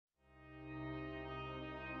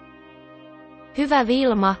Hyvä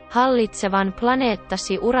Vilma, hallitsevan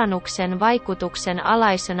planeettasi Uranuksen vaikutuksen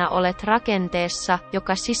alaisena olet rakenteessa,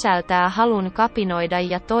 joka sisältää halun kapinoida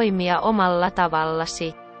ja toimia omalla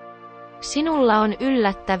tavallasi. Sinulla on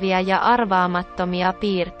yllättäviä ja arvaamattomia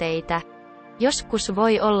piirteitä. Joskus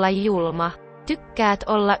voi olla julma. Tykkäät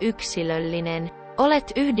olla yksilöllinen.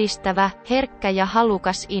 Olet yhdistävä, herkkä ja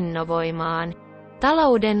halukas innovoimaan.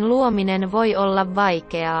 Talouden luominen voi olla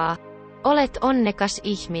vaikeaa. Olet onnekas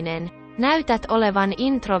ihminen. Näytät olevan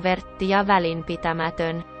introvertti ja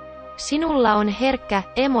välinpitämätön. Sinulla on herkkä,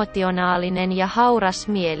 emotionaalinen ja hauras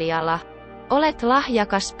mieliala. Olet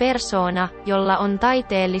lahjakas persoona, jolla on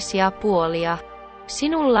taiteellisia puolia.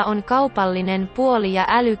 Sinulla on kaupallinen puoli ja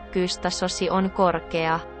älykkyystasosi on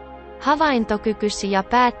korkea. Havaintokykysi ja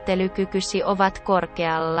päättelykykysi ovat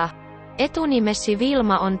korkealla. Etunimesi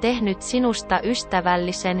Vilma on tehnyt sinusta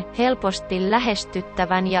ystävällisen, helposti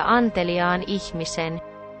lähestyttävän ja anteliaan ihmisen.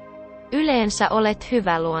 Yleensä olet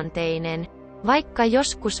hyväluonteinen, vaikka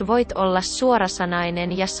joskus voit olla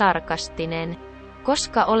suorasanainen ja sarkastinen.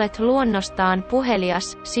 Koska olet luonnostaan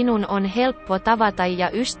puhelias, sinun on helppo tavata ja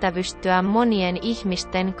ystävystyä monien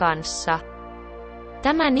ihmisten kanssa.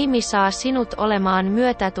 Tämä nimi saa sinut olemaan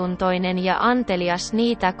myötätuntoinen ja antelias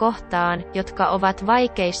niitä kohtaan, jotka ovat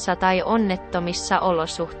vaikeissa tai onnettomissa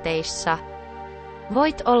olosuhteissa.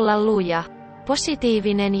 Voit olla luja,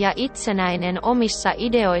 positiivinen ja itsenäinen omissa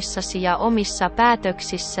ideoissasi ja omissa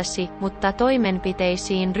päätöksissäsi, mutta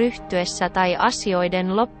toimenpiteisiin ryhtyessä tai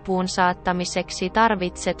asioiden loppuun saattamiseksi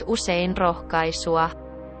tarvitset usein rohkaisua.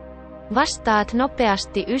 Vastaat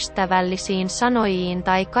nopeasti ystävällisiin sanojiin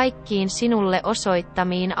tai kaikkiin sinulle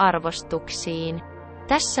osoittamiin arvostuksiin.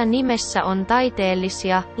 Tässä nimessä on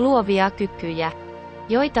taiteellisia, luovia kykyjä,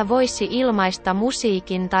 joita voisi ilmaista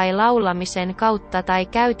musiikin tai laulamisen kautta tai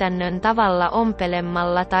käytännön tavalla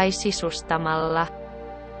ompelemalla tai sisustamalla.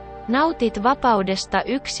 Nautit vapaudesta,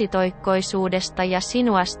 yksitoikkoisuudesta ja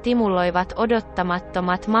sinua stimuloivat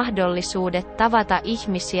odottamattomat mahdollisuudet tavata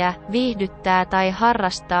ihmisiä, viihdyttää tai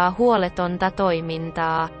harrastaa huoletonta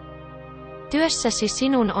toimintaa. Työssäsi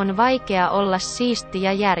sinun on vaikea olla siisti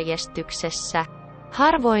ja järjestyksessä.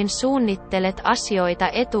 Harvoin suunnittelet asioita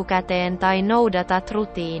etukäteen tai noudatat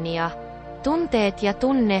rutiinia. Tunteet ja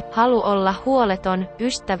halu olla huoleton,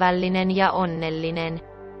 ystävällinen ja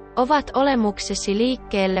onnellinen ovat olemuksesi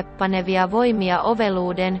liikkeelle panevia voimia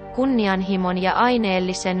oveluuden, kunnianhimon ja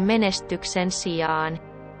aineellisen menestyksen sijaan.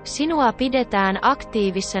 Sinua pidetään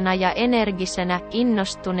aktiivisena ja energisenä,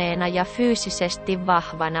 innostuneena ja fyysisesti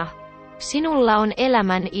vahvana. Sinulla on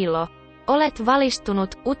elämän ilo. Olet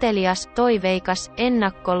valistunut, utelias, toiveikas,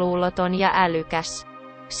 ennakkoluuloton ja älykäs.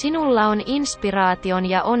 Sinulla on inspiraation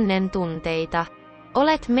ja onnen tunteita.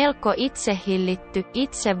 Olet melko itsehillitty,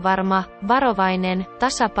 itsevarma, varovainen,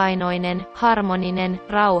 tasapainoinen, harmoninen,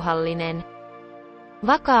 rauhallinen.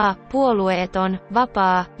 Vakaa, puolueeton,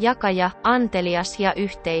 vapaa, jakaja, antelias ja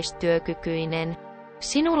yhteistyökykyinen.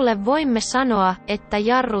 Sinulle voimme sanoa, että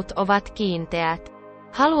jarrut ovat kiinteät.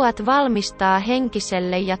 Haluat valmistaa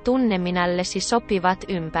henkiselle ja tunneminällesi sopivat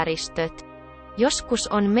ympäristöt. Joskus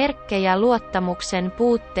on merkkejä luottamuksen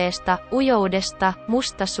puutteesta, ujoudesta,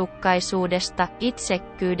 mustasukkaisuudesta,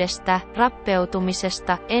 itsekkyydestä,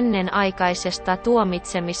 rappeutumisesta, ennenaikaisesta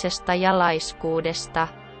tuomitsemisesta ja laiskuudesta.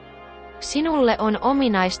 Sinulle on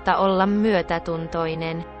ominaista olla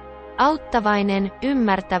myötätuntoinen, auttavainen,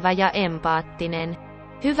 ymmärtävä ja empaattinen.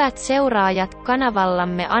 Hyvät seuraajat,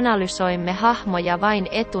 kanavallamme analysoimme hahmoja vain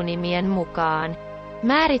etunimien mukaan.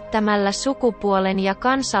 Määrittämällä sukupuolen ja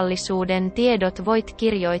kansallisuuden tiedot voit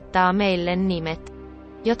kirjoittaa meille nimet,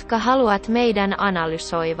 jotka haluat meidän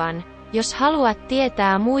analysoivan. Jos haluat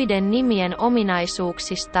tietää muiden nimien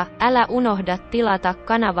ominaisuuksista, älä unohda tilata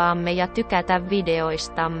kanavaamme ja tykätä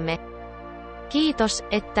videoistamme. Kiitos,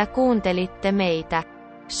 että kuuntelitte meitä.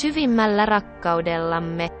 Syvimmällä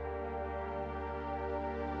rakkaudellamme.